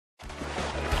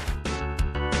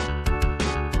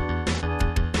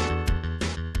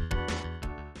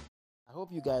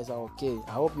hope you guys are okay.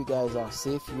 I hope you guys are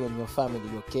safe, you and your family,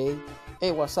 okay? Hey,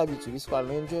 what's up YouTube? It's Squall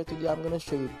Ranger. Today I'm gonna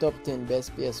show you top 10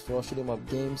 best PS4 shoot 'em up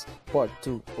games part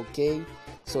 2, okay?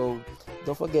 So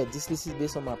don't forget, this list is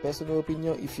based on my personal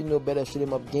opinion. If you know better shoot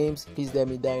 'em up games, please let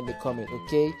me down in the comment,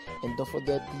 okay? And don't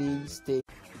forget, please stay.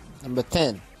 Number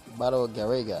 10, Battle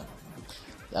Garega.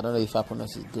 I don't know if I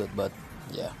pronounce it good, but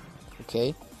yeah,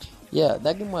 okay. Yeah,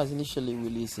 that game was initially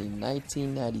released in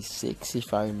 1996,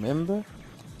 if I remember,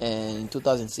 and in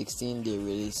 2016 they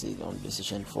released it on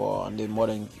PlayStation 4 on the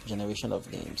modern generation of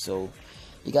games. So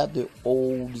you got the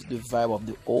vibe of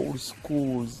the old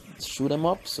school shoot 'em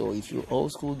up. So if you're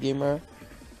old school gamer,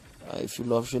 if you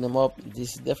love shoot 'em up,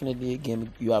 this is definitely a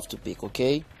game you have to pick.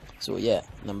 Okay, so yeah,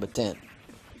 number 10.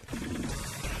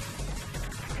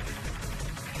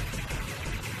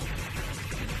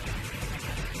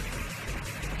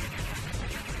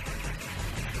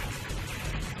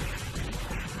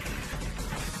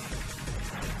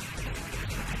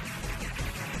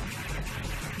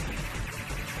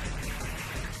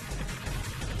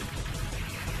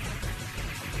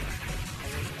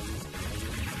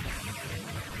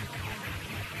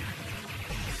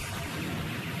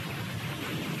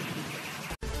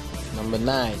 Number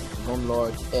 9,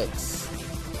 Lord X.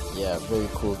 Yeah, very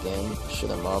cool game. Shoot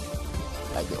 'em up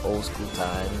like the old school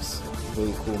times.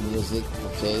 Very cool music.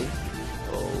 Okay,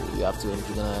 so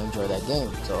you're gonna enjoy that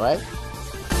game. It's alright.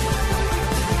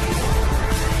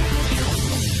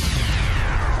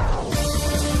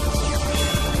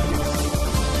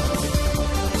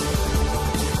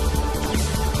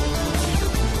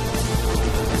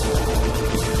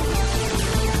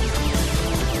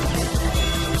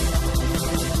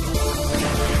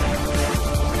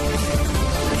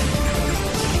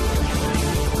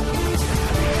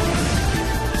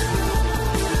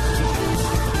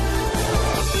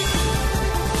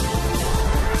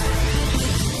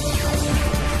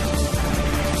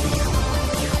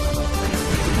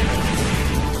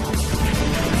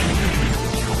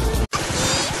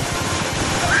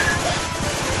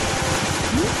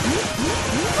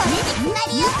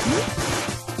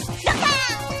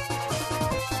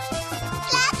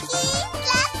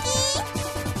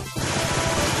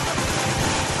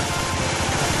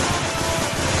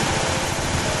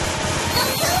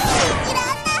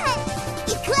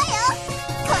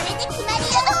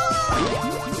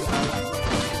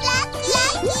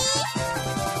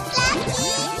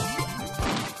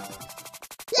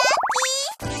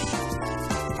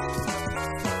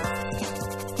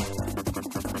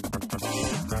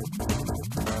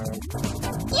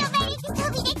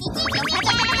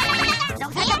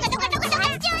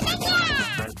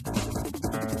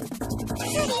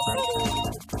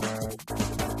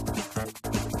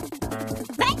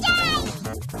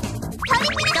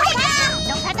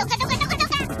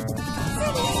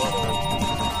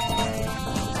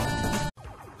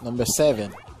 Number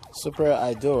 7, Super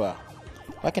Idora.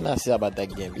 What can I say about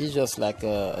that game? It's just like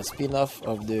a spin-off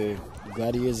of the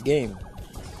Gladiators game.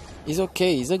 It's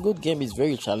okay, it's a good game, it's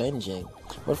very challenging.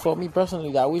 But for me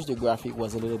personally, I wish the graphic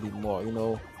was a little bit more,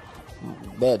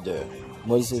 better.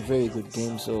 But it's a very good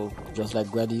game, so just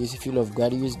like Gladiators, if you love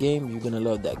Gladiators game, you're gonna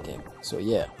love that game. So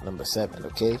yeah, number 7,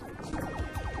 okay?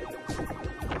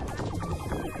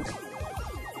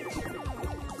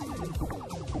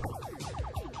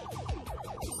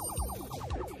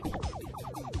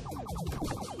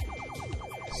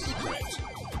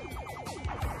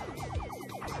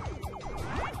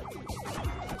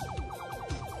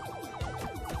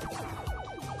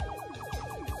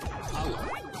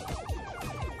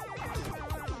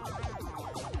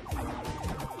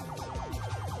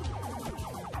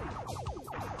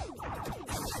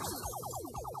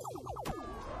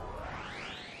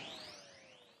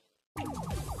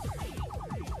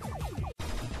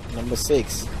 Number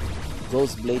 6,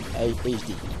 Ghostblade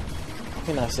HD. What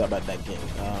can I say about that game?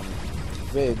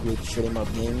 Very good shoot 'em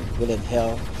up game. Good in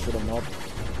hell, shoot 'em up.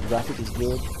 Graphic is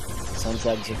good.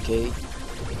 Soundtrack is okay.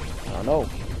 I don't know.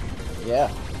 Yeah.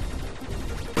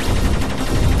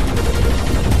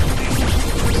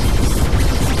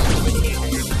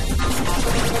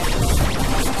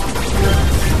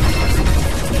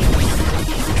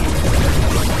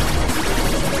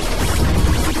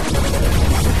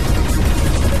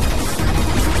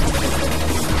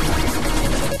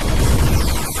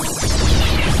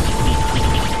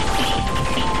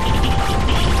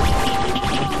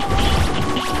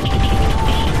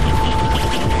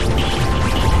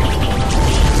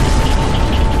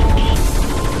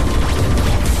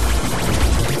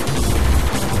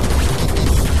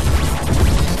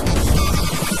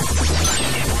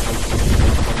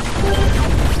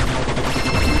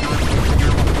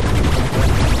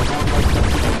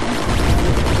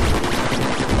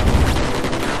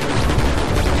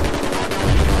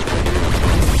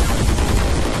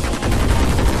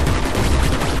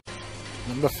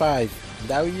 Number 5,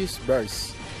 Darius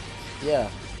Burst. Yeah,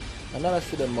 another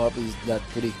shoot 'em up is that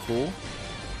pretty cool.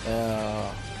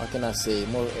 What can I say?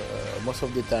 Most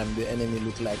of the time the enemy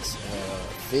look like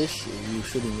fish. You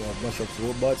shooting a bunch of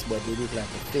robots, but they look like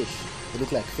a fish. They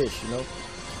look like fish, you know.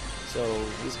 So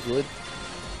it's good.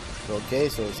 Okay,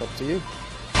 so it's up to you.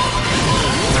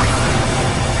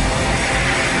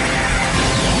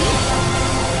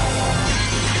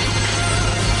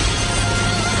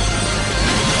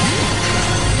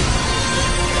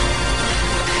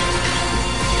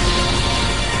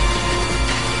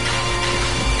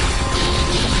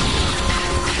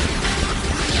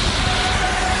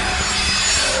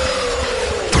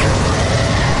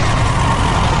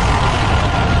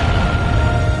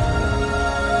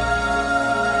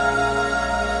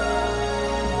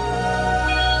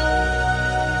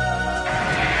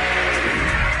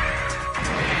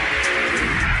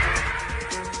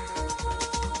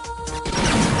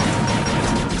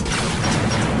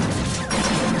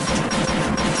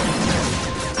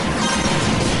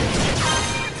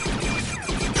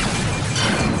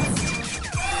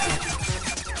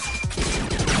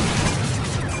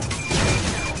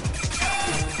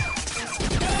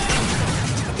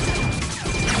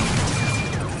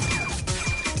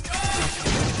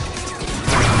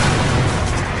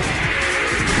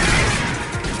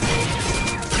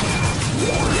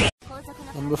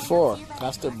 Number 4,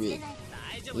 Master Break.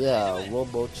 Yeah,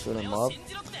 robot shoot 'em up.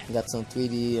 Got some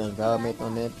 3D environment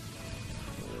on it.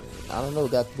 I don't know,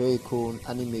 got very cool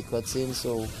anime cutscene.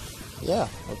 So yeah,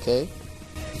 okay.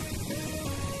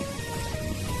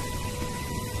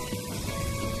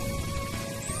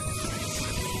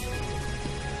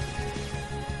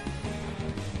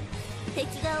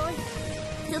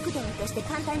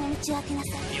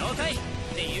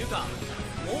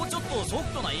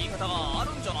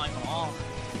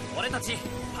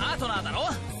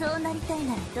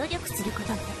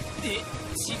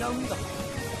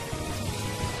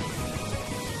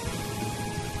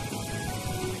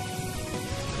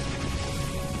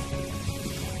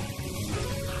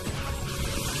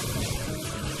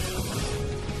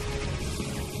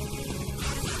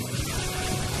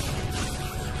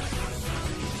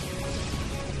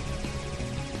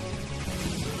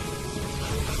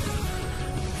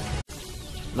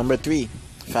 Number 3,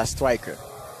 Fast Striker.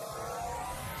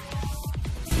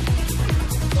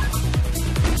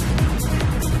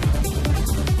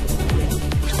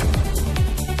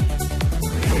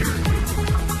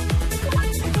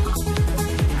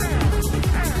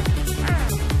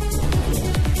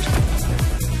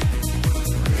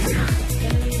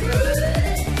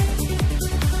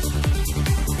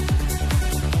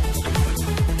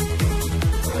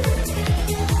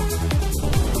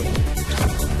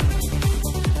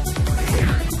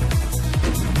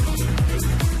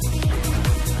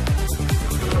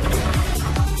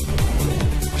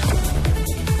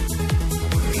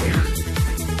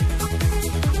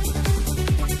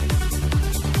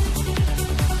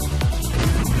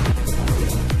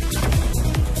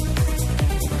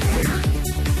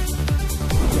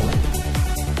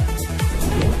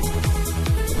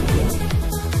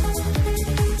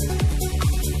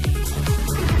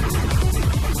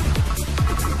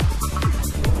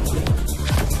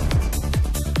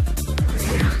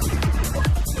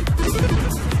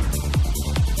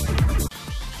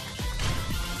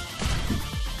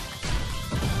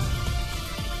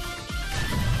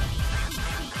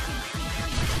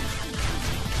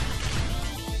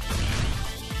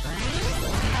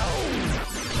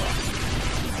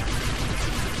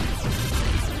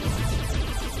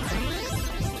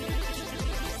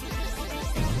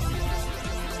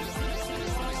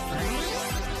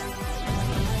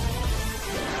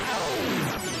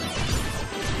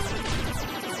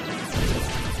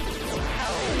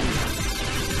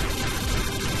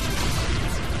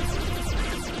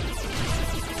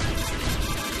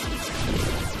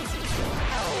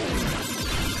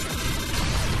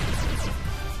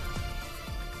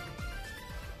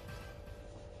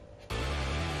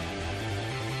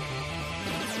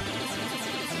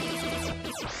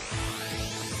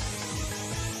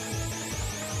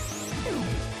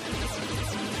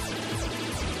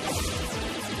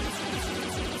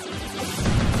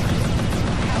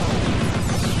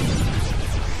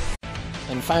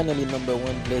 And finally, number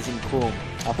 1, Blazing Chrome.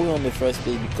 I put it on the first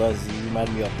page because it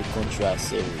reminds me of the Contra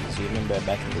series. Remember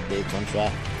back in the day, Contra?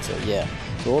 So yeah.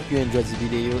 So hope you enjoyed the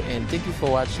video, and thank you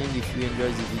for watching. If you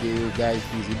enjoyed the video, guys,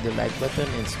 please hit the like button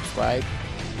and subscribe.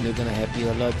 You're gonna help me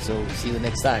a lot. So see you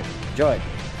next time. Enjoy.